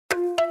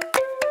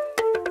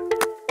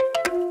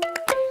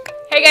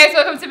Hey guys,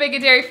 welcome to Make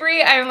It Dairy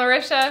Free. I am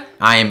Larisha.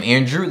 I am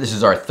Andrew. This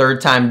is our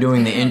third time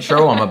doing the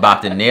intro. I'm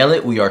about to nail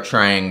it. We are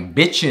trying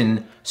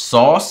Bitchin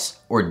Sauce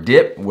or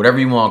dip, whatever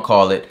you want to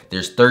call it.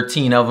 There's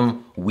 13 of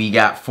them. We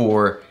got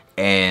 4,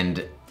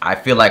 and I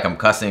feel like I'm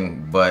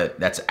cussing, but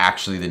that's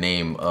actually the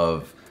name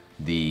of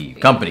the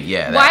company.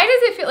 Yeah. Why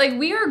does it feel like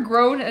we are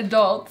grown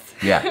adults?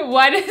 Yeah.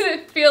 Why does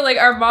it feel like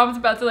our mom's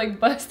about to like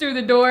bust through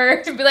the door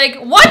and be like,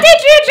 "What did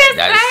you just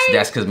say?"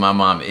 That's because my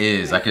mom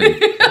is. I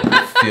could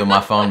feel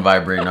my phone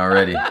vibrating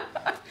already.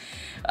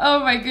 Oh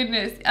my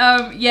goodness.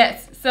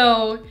 Yes.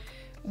 So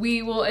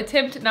we will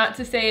attempt not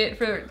to say it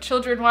for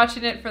children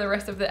watching it for the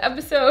rest of the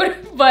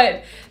episode,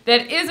 but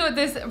that is what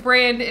this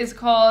brand is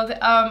called.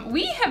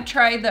 We have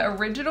tried the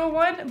original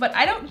one, but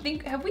I don't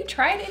think, have we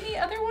tried any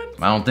other ones?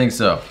 I don't think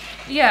so.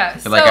 Yeah. I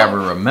feel like I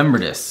would remember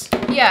this.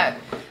 Yeah.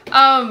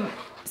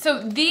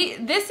 So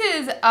this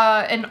is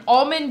an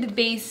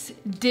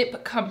almond-based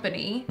dip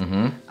company.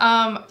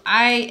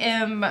 I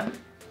am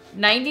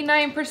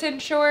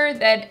 99% sure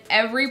that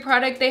every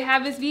product they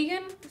have is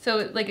vegan.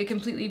 So like a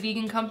completely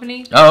vegan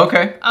company. Oh,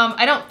 okay.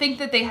 I don't think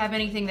that they have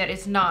anything that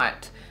is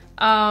not.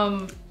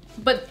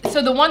 But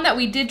so the one that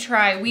we did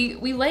try,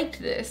 we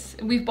liked this.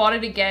 We've bought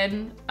it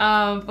again,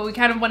 but we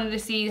kind of wanted to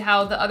see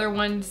how the other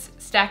ones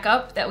stack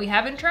up that we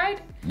haven't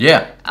tried.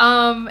 Yeah.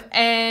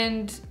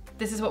 And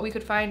this is what we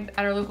could find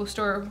at our local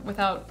store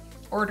without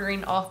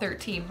ordering all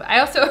 13. But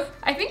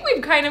I think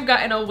we've kind of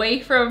gotten away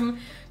from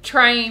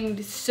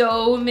trying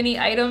so many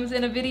items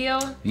in a video.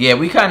 Yeah,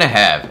 we kind of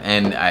have,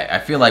 and I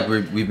feel like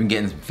we've been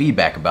getting some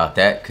feedback about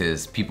that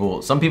because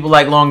some people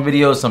like long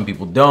videos, some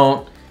people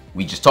don't.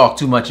 We just talk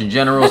too much in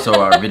general,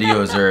 so our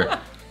videos are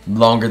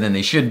longer than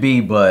they should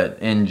be. But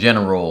in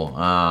general,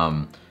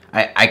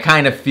 I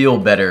kind of feel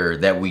better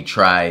that we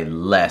try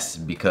less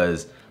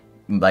because,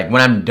 like,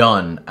 when I'm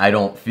done, I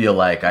don't feel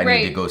like I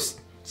need to go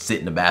sit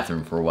in the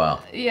bathroom for a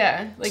while.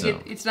 Yeah, like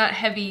it's not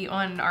heavy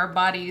on our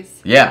bodies.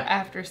 Yeah.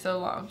 After so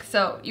long.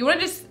 So you want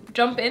to just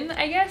jump in,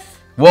 I guess?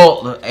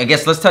 Well, I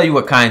guess let's tell you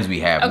what kinds we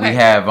have. Okay. We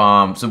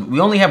have so we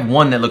only have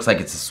one that looks like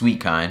it's a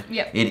sweet kind.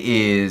 Yep. It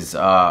is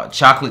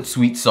chocolate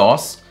sweet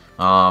sauce,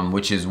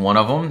 which is one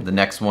of them. The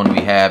next one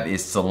we have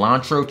is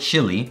cilantro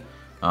chili.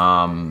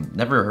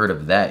 Never heard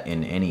of that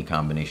in any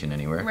combination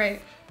anywhere.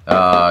 Right.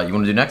 You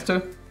want to do next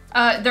two?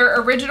 Their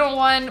original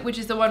one, which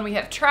is the one we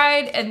have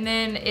tried, and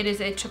then it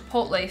is a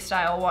Chipotle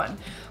style one.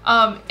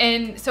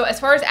 And so as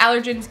far as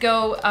allergens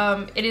go,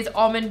 it is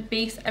almond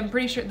based. I'm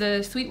pretty sure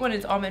the sweet one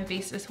is almond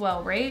based as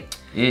well, right?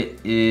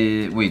 It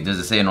is, wait, does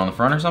it say it on the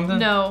front or something?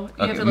 No.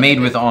 Okay, made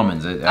with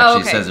almonds. It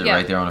actually says it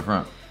right there on the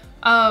front.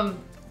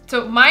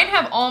 So mine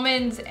have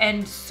almonds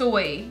and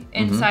soy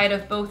inside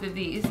of both of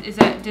these.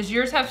 Does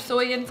yours have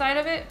soy inside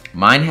of it?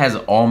 Mine has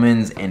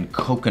almonds and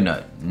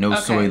coconut, no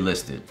soy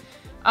listed.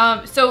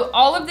 So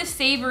all of the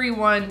savory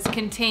ones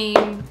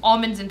contain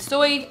almonds and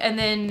soy, and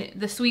then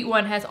the sweet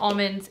one has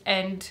almonds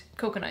and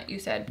coconut, you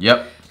said.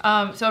 Yep.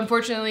 So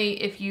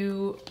unfortunately, if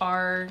you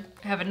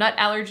have a nut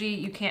allergy,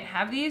 you can't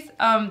have these.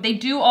 They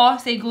do all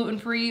say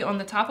gluten-free on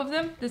the top of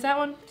them. Does that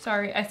one?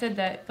 Sorry, I said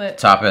that, but...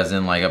 Top as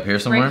in like up here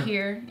somewhere? Right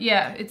here.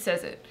 Yeah, it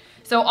says it.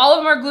 So all of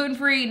them are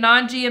gluten-free,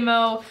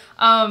 non-GMO.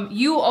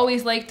 You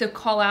always like to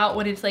call out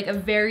when it's like a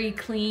very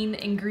clean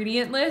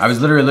ingredient list. I was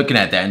literally looking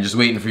at that and just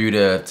waiting for you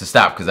to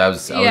stop because I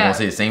was gonna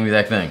say the same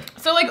exact thing.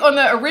 So like on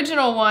the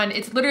original one,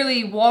 it's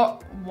literally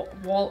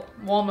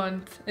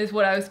Walmart is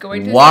what I was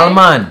going to say.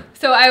 Walman.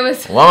 So I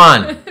was...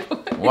 Walman.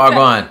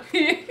 Wagwan.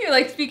 You're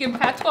like speaking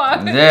patois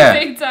at the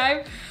same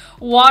time.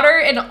 Water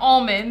and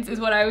almonds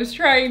is what I was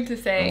trying to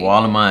say.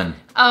 Walman.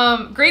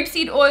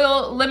 Grapeseed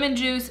oil, lemon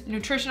juice,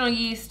 nutritional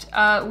yeast,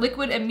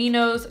 liquid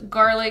aminos,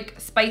 garlic,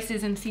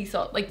 spices, and sea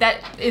salt. Like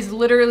that is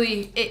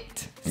literally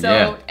it.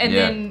 So,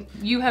 then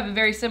you have a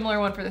very similar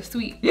one for the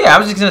sweet. Yeah, I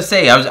was just gonna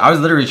say, I was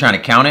literally trying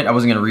to count it. I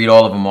wasn't gonna read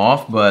all of them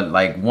off, but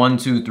like 1,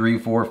 2, 3,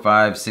 4,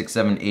 5, 6,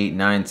 7, 8,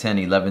 9, 10,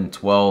 11,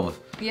 12.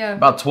 Yeah.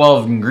 About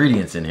 12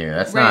 ingredients in here.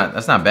 That's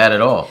not bad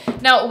at all.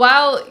 Now,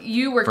 while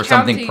you were counting,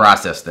 something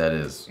processed, that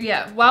is.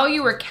 Yeah, while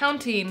you were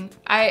counting,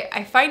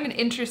 I find it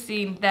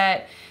interesting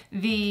that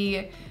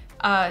the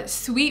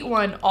sweet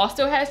one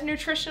also has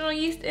nutritional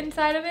yeast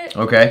inside of it.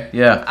 Okay,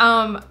 yeah.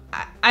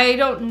 I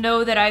don't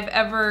know that I've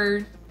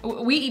ever...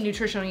 We eat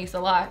nutritional yeast a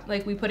lot.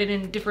 Like we put it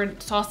in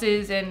different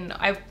sauces and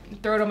I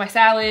throw it on my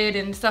salad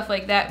and stuff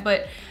like that.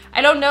 But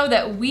I don't know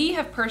that we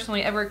have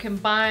personally ever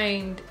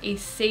combined a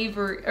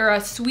savor or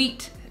a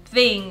sweet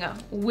thing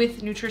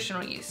with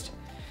nutritional yeast.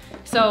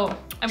 So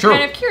I'm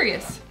kind of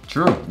curious.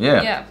 True,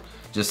 yeah. Yeah.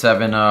 Just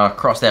haven't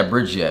crossed that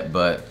bridge yet,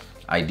 but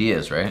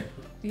ideas, right?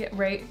 Yeah,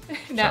 right.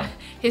 Now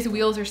his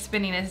wheels are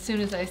spinning as soon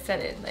as I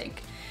said it.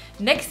 Like,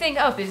 next thing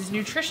up is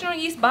nutritional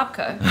yeast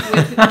babka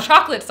with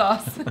chocolate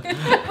sauce.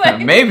 Like,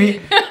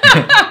 maybe.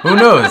 Who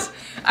knows?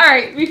 All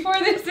right, before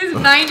this is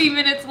 90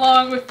 minutes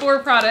long with 4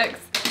 products,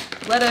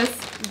 let us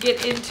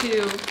get into...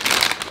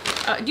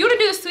 do you want to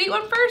do the sweet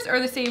one first or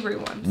the savory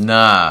one?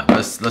 Nah,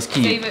 let's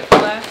keep... Save it for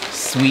last.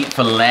 Sweet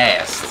for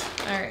last.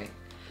 All right.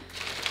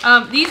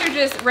 These are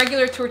just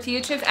regular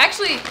tortilla chips.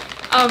 Actually,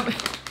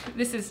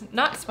 This is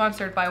not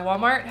sponsored by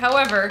Walmart.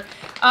 However,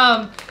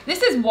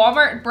 this is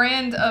Walmart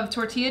brand of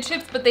tortilla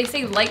chips, but they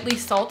say lightly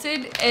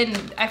salted,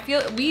 and I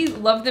feel we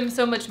love them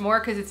so much more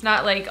because it's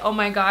not like, oh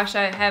my gosh,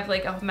 I have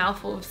like a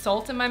mouthful of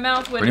salt in my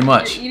mouth when Pretty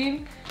much. you're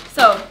eating.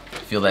 So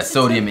feel that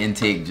sodium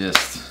intake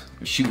just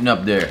shooting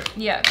up there.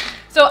 Yeah.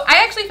 So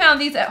I actually found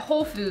these at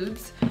Whole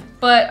Foods,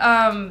 but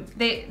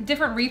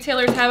different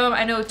retailers have them.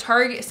 I know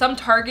some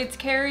Targets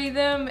carry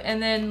them,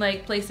 and then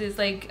like places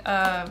like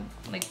I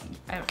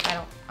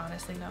don't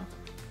honestly know.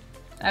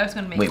 I was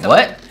gonna make. Wait, something.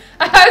 what?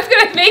 I was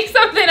gonna make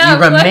something up.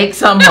 You're gonna make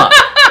something up.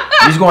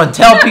 You're just gonna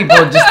tell people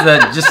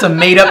just some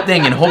made up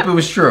thing and hope it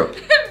was true.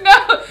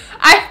 No,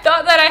 I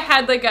thought that I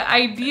had like an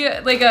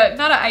idea,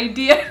 not an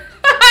idea.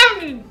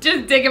 I'm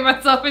just digging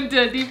myself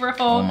into a deeper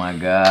hole. Oh my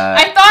god.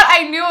 I thought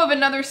I knew of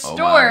another store. Oh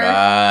my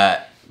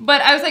god.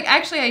 But I was like,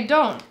 actually, I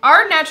don't.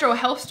 Our natural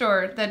health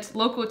store that's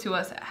local to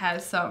us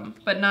has some,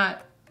 but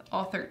not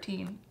all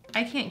 13.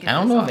 I can't get. I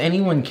don't know if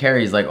anyone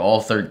carries like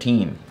all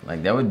 13.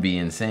 Like that would be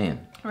insane.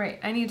 Right,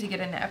 I need to get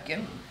a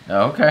napkin.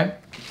 Oh, okay.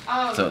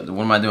 So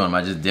what am I doing? Am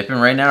I just dipping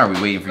right now? Or are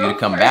we waiting for you to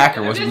come back,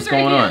 or what's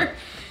going on?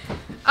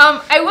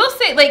 I will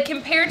say, like,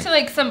 compared to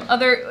like some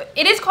other,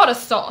 it is called a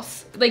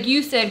sauce. Like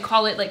you said,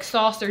 call it like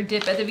sauce or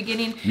dip at the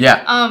beginning.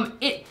 Yeah.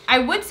 I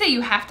would say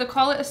you have to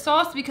call it a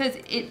sauce because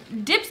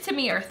dips to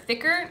me are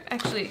thicker.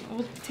 Actually,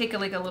 we'll take a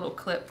little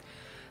clip.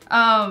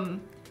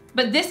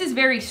 But this is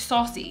very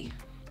saucy.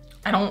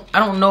 I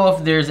don't know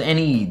if there's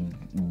any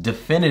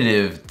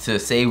definitive to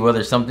say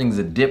whether something's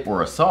a dip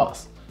or a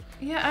sauce.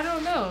 Yeah, I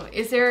don't know.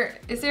 Is there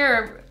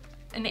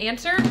an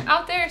answer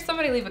out there?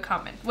 Somebody leave a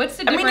comment. What's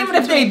the difference? I mean, even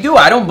if they do,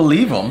 I don't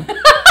believe them.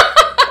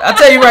 I'll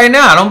tell you right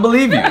now, I don't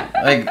believe you.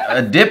 Like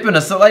a dip and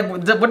a sauce, like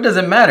what does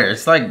it matter?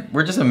 It's like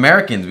we're just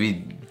Americans.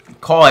 We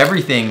call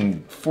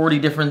everything 40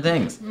 different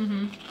things.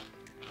 Mm-hmm.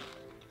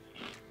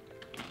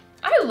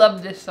 I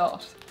love this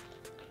sauce.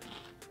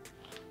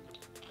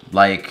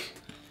 Like,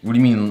 what do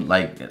you mean?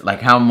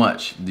 Like how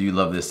much do you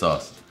love this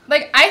sauce?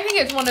 Like, I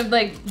think it's one of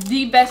like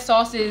the best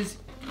sauces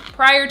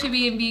prior to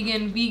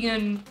being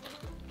vegan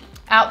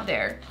out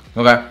there.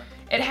 Okay.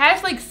 It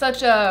has like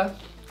such a,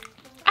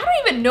 I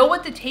don't even know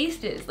what the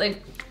taste is.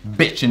 Like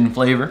bitchin'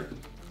 flavor.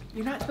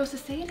 You're not supposed to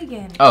say it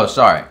again. Oh,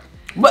 sorry.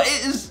 But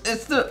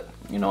it's the,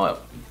 you know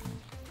what?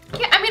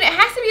 Yeah, I mean, it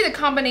has to be the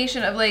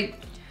combination of like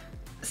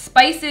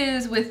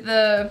spices with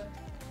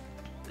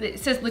it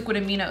says liquid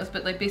aminos,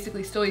 but like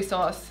basically soy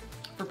sauce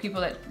for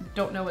people that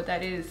don't know what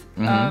that is.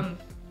 Mm-hmm.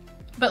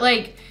 But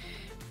like,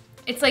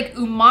 it's like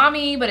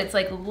umami, but it's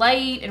like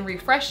light and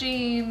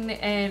refreshing,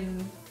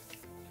 and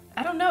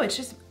I don't know,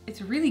 it's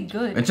really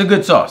good. It's a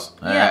good sauce.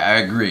 Yeah. I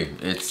agree.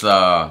 It's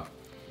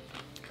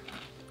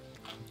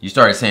you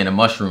started saying a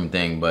mushroom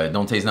thing, but it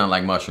don't taste nothing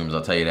like mushrooms,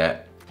 I'll tell you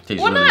that. It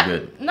tastes really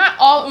good. Not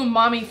all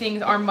umami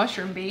things are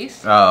mushroom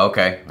based. Oh,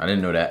 okay. I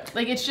didn't know that.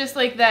 Like, it's just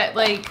like that,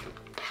 like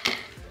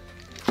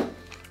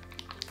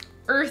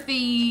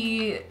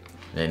earthy,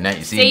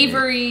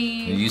 savory.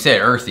 You said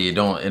earthy. It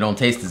don't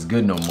taste as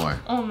good no more.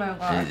 Oh my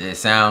god. It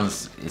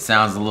sounds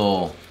a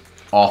little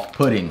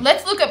off-putting.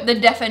 Let's look up the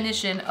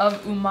definition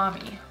of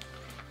umami.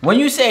 When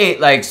you say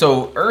like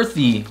so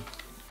earthy,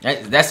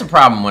 that's the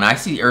problem. When I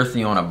see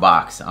earthy on a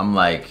box, I'm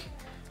like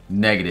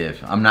negative.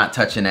 I'm not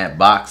touching that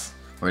box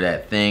or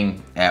that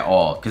thing at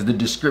all because the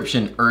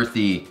description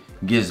earthy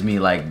gives me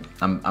like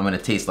I'm gonna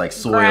taste like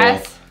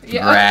soil,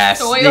 grass,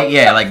 soil.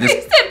 Yeah, like this.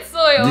 He said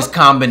soil. This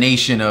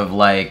combination of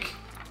like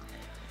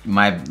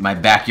my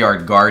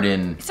backyard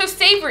garden. So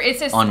savory, it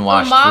says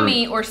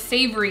umami or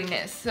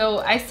savoriness. So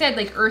I said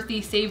like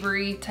earthy,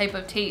 savory type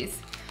of taste.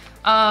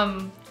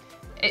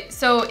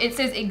 So it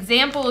says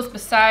examples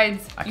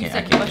besides. I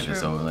can't get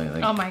this over.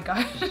 Like, oh my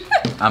god.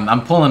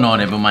 I'm pulling on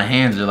it, but my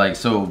hands are like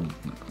so.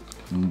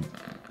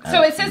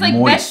 So it says like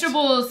moist.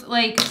 vegetables,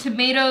 like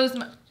tomatoes.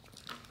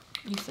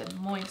 You said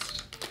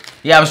moist.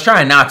 Yeah, I was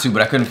trying not to,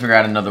 but I couldn't figure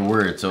out another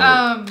word, so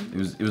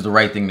it was the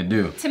right thing to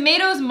do.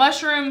 Tomatoes,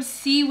 mushrooms,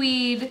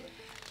 seaweed,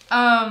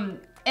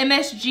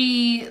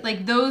 MSG,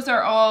 like those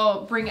are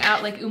all bring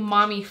out like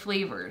umami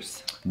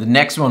flavors. The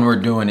next one we're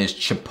doing is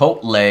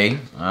chipotle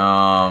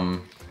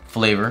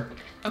flavor.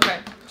 Okay.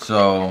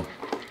 So,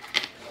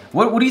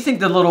 what do you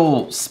think the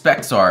little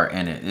specks are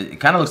in it? It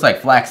kind of looks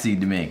like flaxseed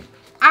to me.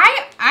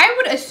 I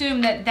would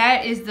assume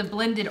that is the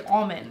blended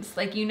almonds.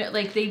 Like, you know,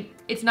 like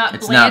it's not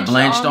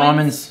blanched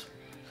almonds.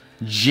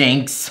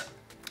 Jinx.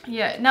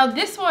 Yeah. Now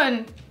this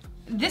one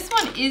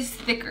is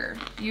thicker.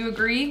 You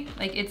agree?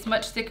 Like it's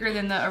much thicker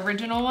than the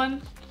original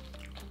one?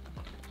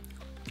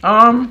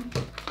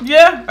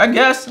 Yeah, I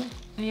guess.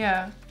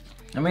 Yeah.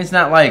 I mean, it's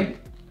not like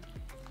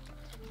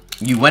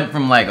you went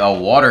from like a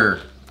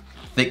water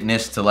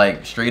thickness to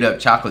like straight up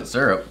chocolate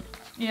syrup.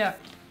 Yeah.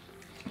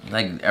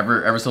 Like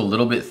ever so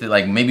little bit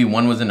like maybe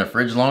one was in the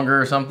fridge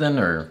longer or something,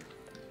 or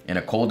in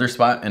a colder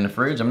spot in the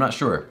fridge. I'm not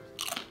sure.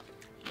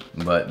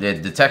 But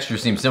the texture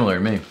seems similar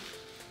to me.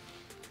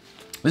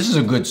 This is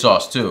a good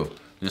sauce too.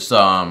 This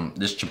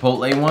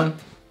chipotle one.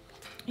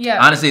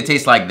 Yeah. Honestly, it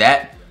tastes like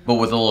that, but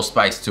with a little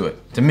spice to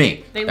it. To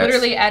me. They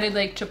literally added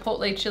like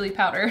chipotle chili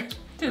powder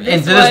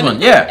this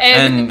one, yeah.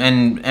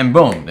 And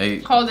boom, they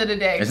called it a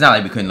day. It's not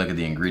like we couldn't look at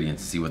the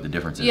ingredients to see what the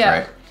difference is,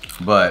 right?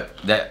 But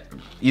that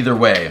either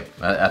way,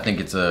 I think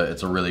it's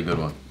a really good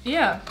one.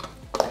 Yeah,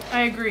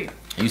 I agree.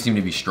 You seem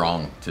to be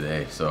strong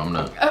today, so I'm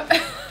not,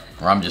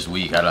 or I'm just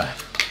weak. I don't.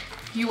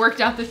 You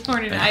worked out this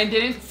morning, I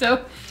didn't,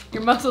 so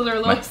your muscles are a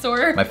little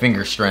sore. My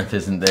finger strength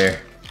isn't there.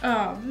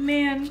 Oh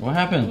man. What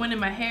happened? One in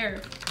my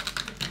hair.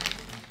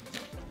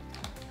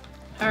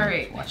 All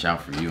right. Watch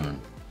out for you and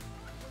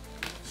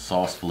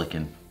sauce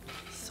flicking.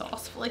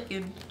 Sauce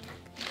flicking.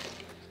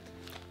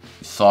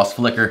 Sauce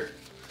flicker.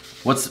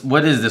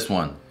 What is this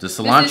one? The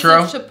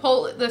cilantro? This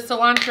is the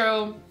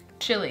cilantro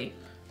chili.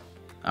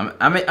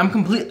 I'm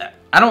complete.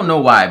 I don't know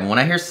why, but when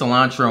I hear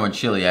cilantro and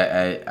chili,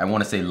 I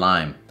want to say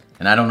lime,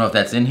 and I don't know if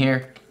that's in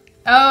here.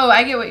 Oh,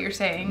 I get what you're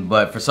saying.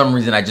 But for some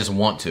reason, I just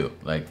want to.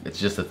 Like, it's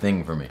just a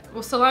thing for me.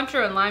 Well,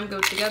 cilantro and lime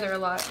go together a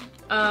lot.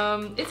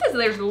 It says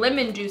there's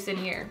lemon juice in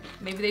here.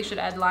 Maybe they should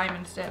add lime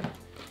instead.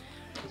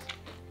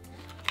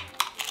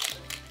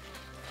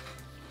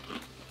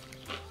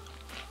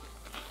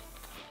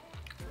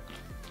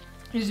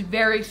 It's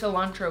very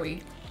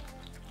cilantro-y.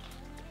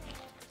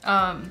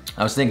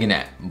 I was thinking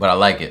that, but I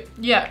like it.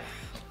 Yeah.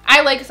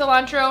 I like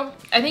cilantro.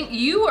 I think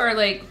you are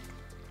like,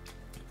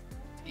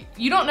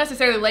 you don't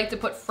necessarily like to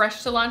put fresh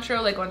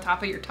cilantro like on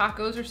top of your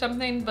tacos or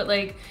something, but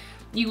like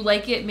you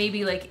like it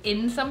maybe like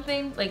in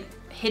something, like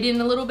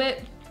hidden a little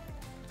bit.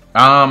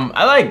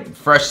 I like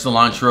fresh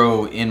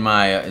cilantro in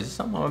my, is this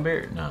something on my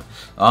beard? No.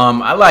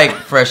 I like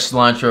fresh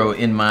cilantro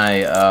in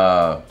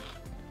my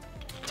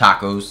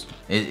tacos.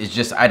 It's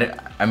just,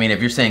 I mean,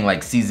 if you're saying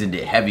like seasoned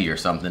it heavy or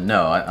something,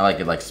 no, I like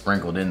it like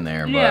sprinkled in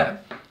there,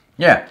 but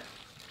yeah.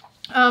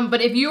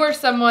 But if you are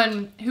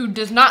someone who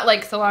does not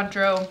like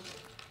cilantro,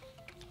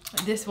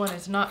 this one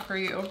is not for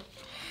you.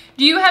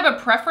 Do you have a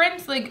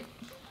preference, like,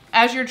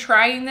 as you're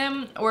trying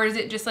them? Or is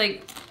it just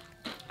like,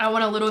 I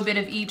want a little bit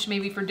of each,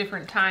 maybe for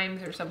different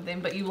times or something,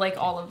 but you like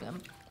all of them?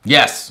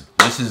 Yes,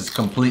 this is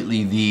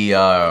completely the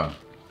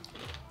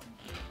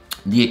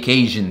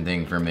occasion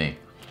thing for me.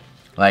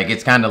 Like,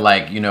 it's kind of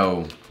like, you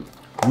know,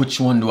 which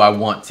one do I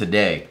want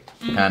today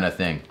kind of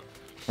thing.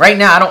 Right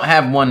now, I don't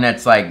have one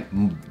that's like,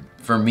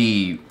 for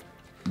me,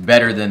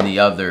 better than the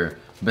other,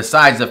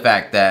 besides the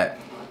fact that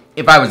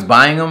if I was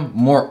buying them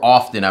more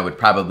often, I would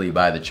probably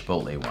buy the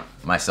Chipotle one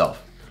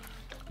myself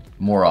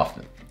more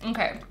often.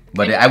 Okay.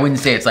 But I wouldn't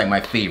say it's like my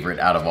favorite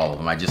out of all of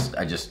them. I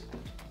just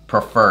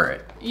prefer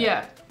it.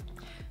 Yeah.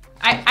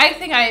 I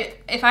think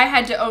if I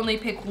had to only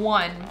pick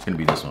one, it's gonna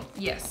be this one.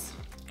 Yes.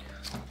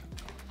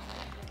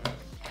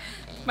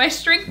 My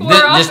strength wore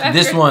off after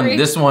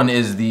This one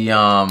is the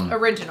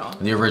original.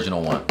 The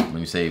original one. When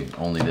you say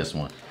only this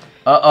one.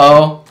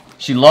 Uh-oh.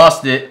 She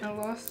lost it. I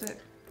lost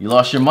it. You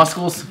lost your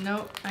muscles?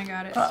 Nope, I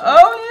got it.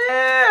 Oh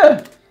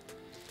yeah!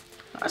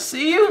 I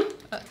see you.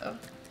 Uh-oh.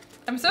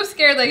 I'm so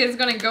scared like it's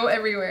gonna go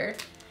everywhere.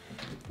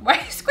 Why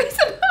are you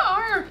squeezing my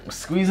arm?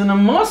 Squeezing the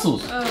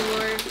muscles. Oh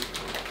Lord.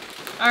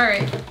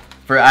 Alright.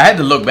 I had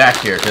to look back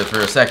here because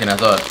for a second I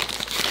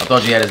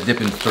thought you had us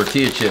dipping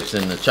tortilla chips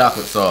in the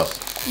chocolate sauce.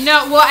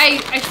 No, well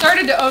I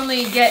started to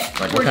only get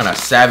like what kind of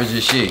savage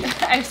is she?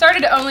 I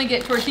started to only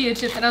get tortilla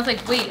chips and I was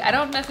like, wait, I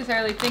don't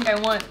necessarily think I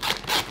want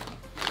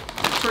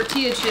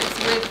tortilla chips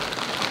with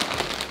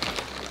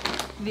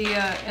the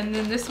and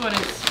then this one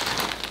is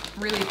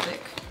really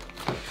thick.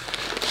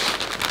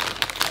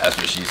 That's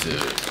what she said.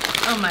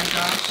 Oh my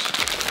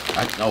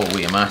gosh. Oh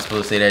wait, am I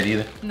supposed to say that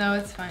either? No,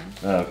 it's fine.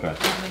 Oh, okay. I don't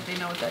think they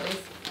know what that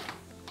is.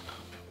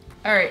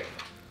 Alright.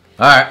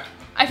 Alright.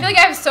 I feel like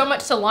I have so much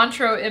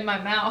cilantro in my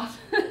mouth.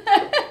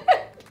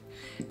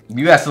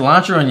 You got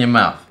cilantro in your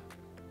mouth.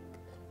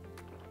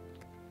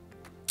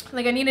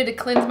 Like I needed to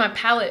cleanse my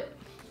palate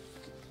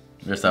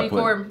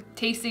before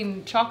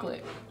tasting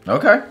chocolate.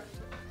 Okay.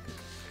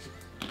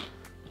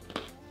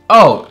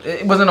 Oh,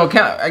 it wasn't no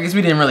count. I guess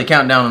we didn't really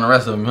count down on the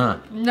rest of them, huh?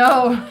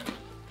 No.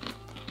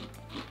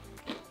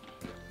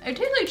 It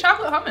tastes like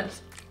chocolate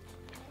hummus.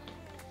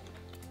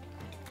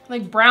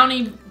 Like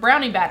brownie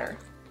batter.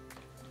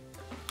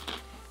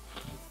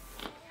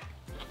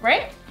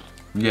 Right?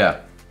 Yeah.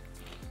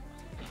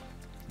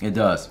 It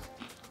does.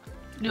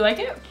 Do you like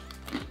it?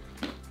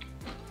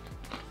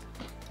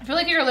 I feel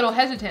like you're a little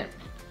hesitant.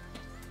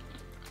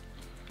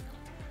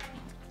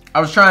 I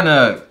was trying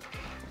to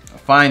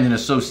find an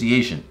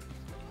association.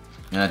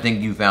 And I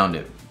think you found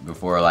it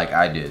before like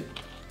I did.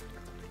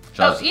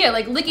 So yeah,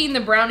 like licking the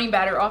brownie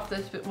batter off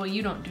the spoon. Well,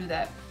 you don't do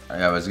that.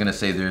 I was gonna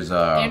say there's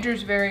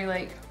Andrew's very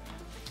like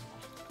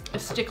a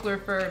stickler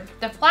for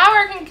the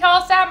flour can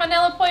cause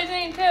salmonella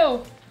poisoning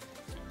too.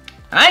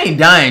 I ain't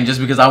dying just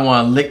because I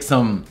want to lick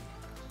some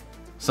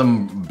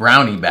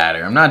brownie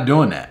batter. I'm not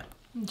doing that.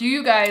 Do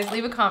you guys,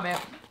 leave a comment,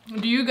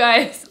 do you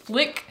guys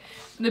lick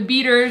the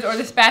beaters or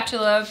the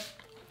spatula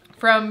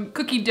from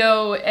cookie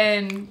dough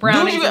and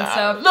brownies and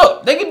stuff?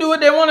 Look, they can do what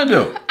they want to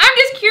do. I'm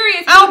just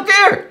curious. I don't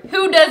care.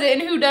 Who does it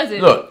and who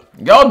doesn't? Look,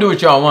 y'all do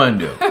what y'all want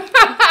to do.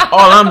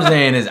 All I'm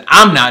saying is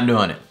I'm not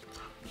doing it.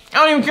 I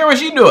don't even care when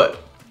she do it.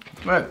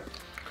 But,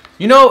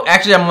 you know,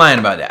 actually I'm lying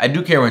about that. I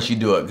do care when she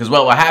do it. Because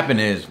what will happen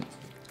is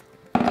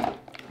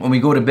when we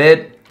go to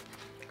bed,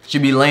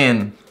 should be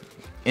laying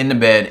in the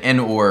bed, and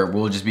or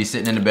we'll just be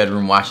sitting in the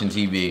bedroom watching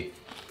TV.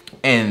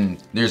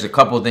 And there's a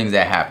couple of things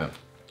that happen.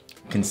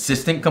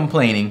 Consistent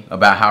complaining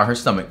about how her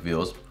stomach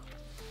feels.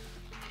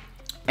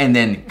 And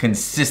then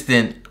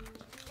consistent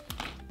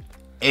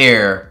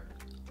air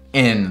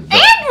in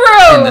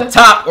the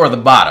top or the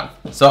bottom.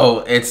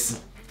 So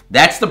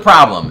that's the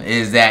problem,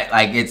 is that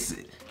like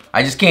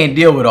I just can't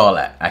deal with all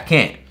that. I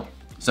can't.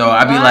 So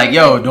I'd be like,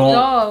 yo,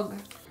 don't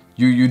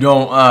you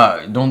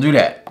don't do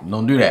that.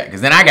 Don't do that.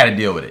 Cause then I gotta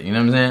deal with it. You know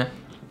what I'm saying?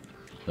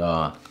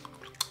 So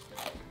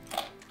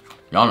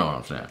y'all know what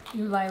I'm saying.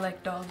 You lie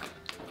like dog.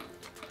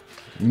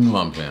 You know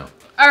what I'm saying.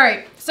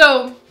 Alright,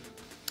 so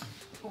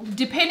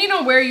depending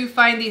on where you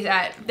find these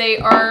at, they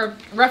are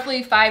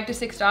roughly $5 to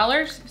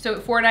 $6. So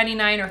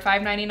 $4.99 or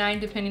 $5.99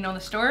 depending on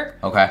the store.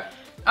 Okay.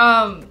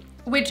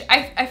 Which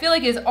I feel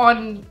like is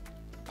on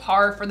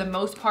par for the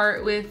most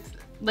part with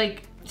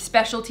like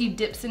specialty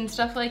dips and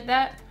stuff like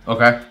that.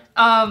 Okay.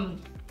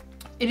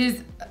 It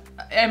is,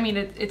 I mean,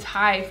 it's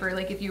high for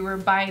like if you were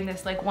buying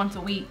this like once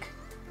a week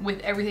with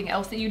everything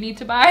else that you need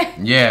to buy.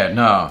 Yeah,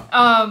 no.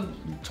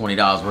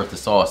 $20 worth of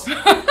sauce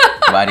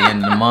by the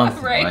end of the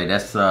month. Right. Like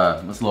that's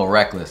a little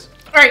reckless.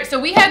 All right, so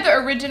we had the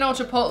original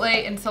chipotle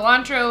and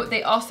cilantro.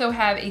 They also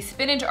have a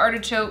spinach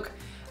artichoke,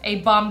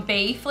 a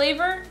Bombay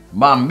flavor.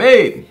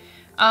 Bombay.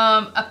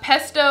 A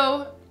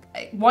pesto,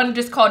 one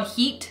just called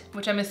Heat,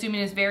 which I'm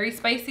assuming is very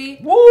spicy.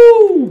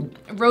 Woo!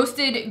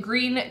 Roasted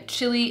green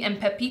chili and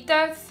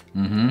pepitas.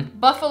 Mm-hmm.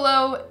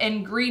 Buffalo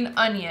and green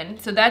onion.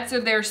 So that's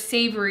their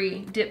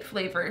savory dip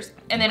flavors.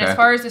 And then as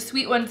far as the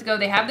sweet ones go,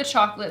 they have the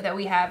chocolate that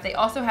we have. They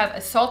also have a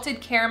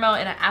salted caramel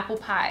and an apple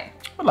pie.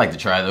 I'd like to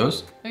try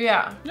those.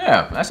 Yeah.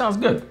 Yeah, that sounds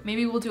good.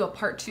 Maybe we'll do a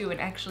part 2 and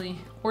actually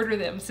order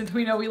them since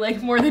we know we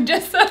like more than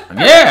just some.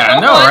 Yeah, I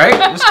know,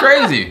 right? It's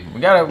crazy.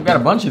 We got a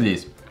bunch of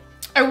these.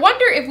 I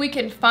wonder if we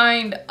can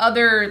find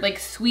other like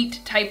sweet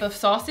type of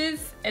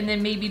sauces and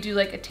then maybe do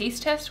like a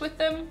taste test with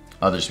them.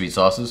 Other sweet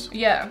sauces?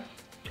 Yeah.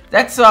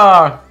 That's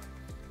not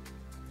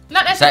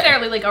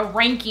necessarily like a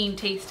ranking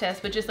taste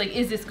test, but just like,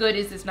 is this good,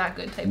 is this not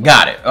good type.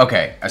 Got it.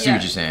 Okay, I see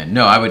what you're saying.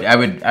 No, I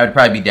would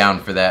probably be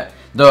down for that.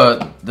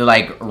 The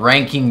like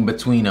ranking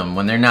between them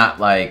when they're not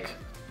like,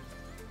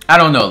 I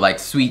don't know, like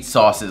sweet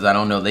sauces. I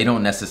don't know. They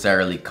don't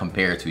necessarily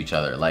compare to each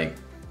other. Like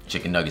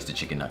chicken nuggets to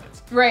chicken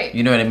nuggets. Right.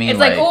 You know what I mean? It's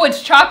like, oh,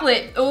 it's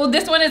chocolate. Oh,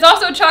 this one is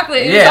also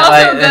chocolate. It's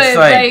also good.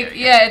 Like,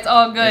 yeah, it's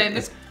all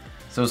good.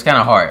 So it's kind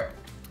of hard.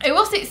 I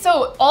will say,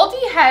 so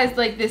Aldi has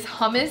like this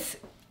hummus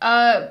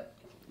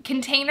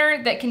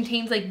container that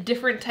contains like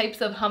different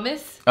types of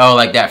hummus. Oh,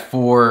 like that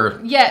for...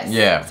 Yes.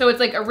 Yeah. So it's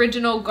like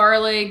original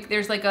garlic,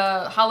 there's like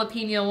a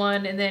jalapeno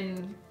one, and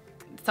then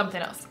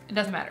something else. It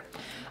doesn't matter.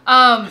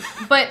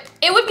 But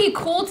it would be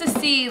cool to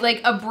see like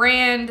a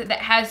brand that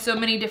has so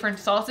many different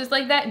sauces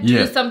like that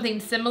do something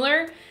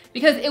similar,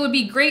 because it would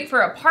be great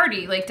for a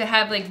party, like to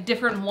have like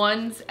different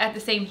ones at the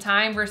same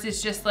time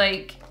versus just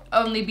like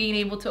only being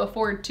able to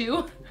afford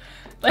 2.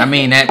 Like, I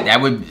mean,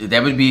 that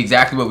would be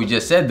exactly what we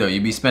just said though.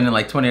 You'd be spending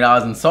like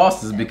 $20 in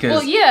sauces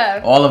because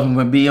all of them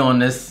would be on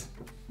this.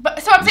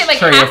 But so I'm saying like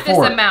half this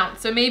amount.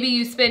 So maybe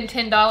you spend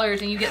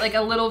 $10 and you get like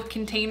a little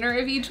container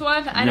of each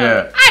one.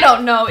 I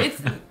don't know. It's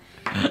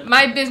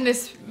my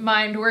business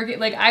mind working.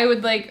 Like I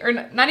would like, or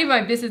not even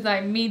my business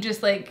mind, me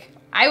just like,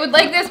 I would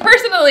like this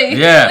personally.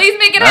 Yeah. Please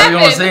make it happen. I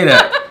don't want to say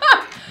that.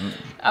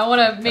 I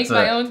want to make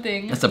my own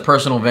thing. It's a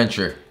personal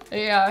venture.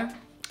 Yeah.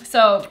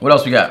 So what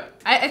else we got?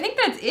 I think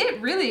that's it,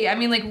 really. I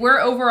mean, like, we're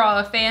overall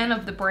a fan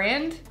of the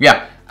brand.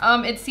 Yeah.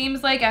 It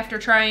seems like after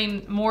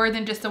trying more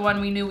than just the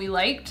one we knew we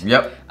liked.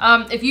 Yep.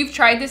 If you've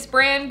tried this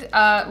brand,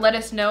 let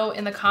us know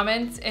in the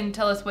comments and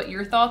tell us what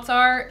your thoughts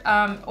are.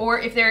 Or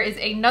if there is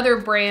another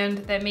brand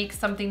that makes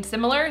something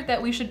similar that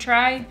we should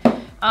try,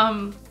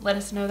 let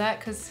us know that,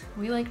 because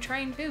we like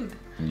trying food.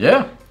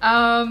 Yeah.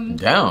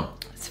 Down.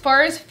 As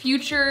far as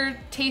future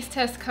taste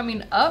tests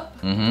coming up,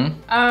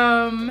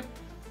 I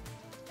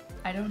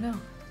don't know.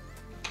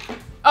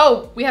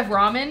 Oh, we have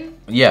ramen.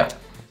 Yeah.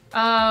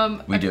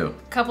 We do.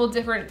 A couple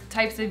different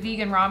types of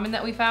vegan ramen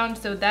that we found,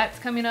 so that's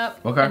coming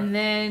up. Okay. And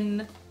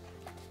then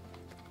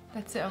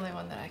that's the only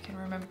one that I can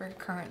remember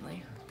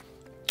currently.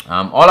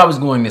 All I was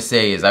going to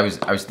say is I was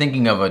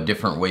thinking of a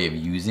different way of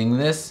using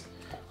this,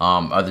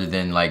 other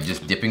than like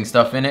just dipping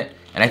stuff in it,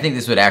 and I think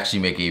this would actually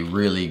make a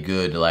really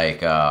good like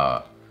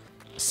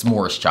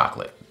s'mores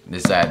chocolate.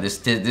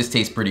 This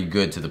tastes pretty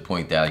good to the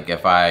point that like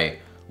if I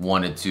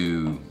wanted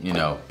to, you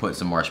know, put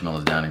some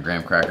marshmallows down and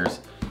graham crackers,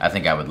 I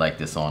think I would like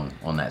this on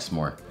that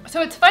s'more.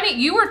 So it's funny,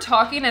 you were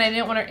talking and I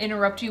didn't want to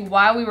interrupt you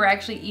while we were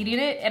actually eating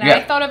it, and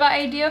I thought of an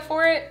idea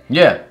for it.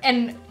 Yeah.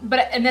 And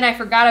then I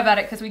forgot about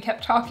it because we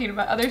kept talking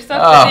about other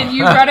stuff, and then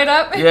you brought it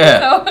up. Yeah.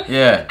 So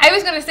yeah. I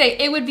was gonna say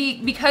it would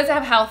be, because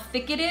of how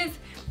thick it is,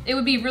 it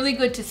would be really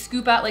good to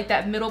scoop out like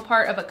that middle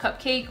part of a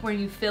cupcake where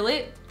you fill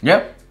it.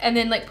 Yep. And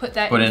then like put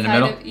that inside in the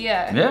middle.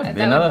 Yeah. Yeah.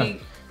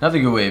 Another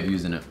good way of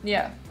using it.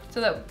 Yeah.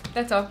 So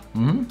that's all.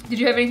 Did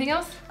you have anything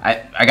else?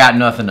 I got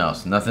nothing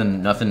else.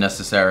 Nothing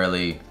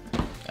necessarily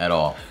at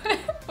all.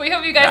 We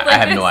hope you guys like I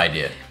have this no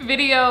idea.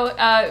 video.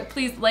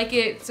 Please like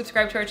it,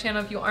 subscribe to our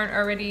channel if you aren't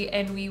already,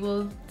 and we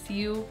will see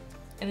you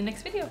in the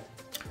next video.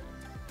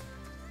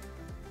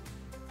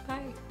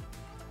 Bye.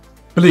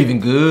 Believe in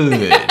good.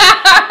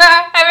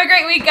 Have a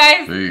great week,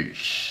 guys.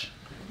 Peace.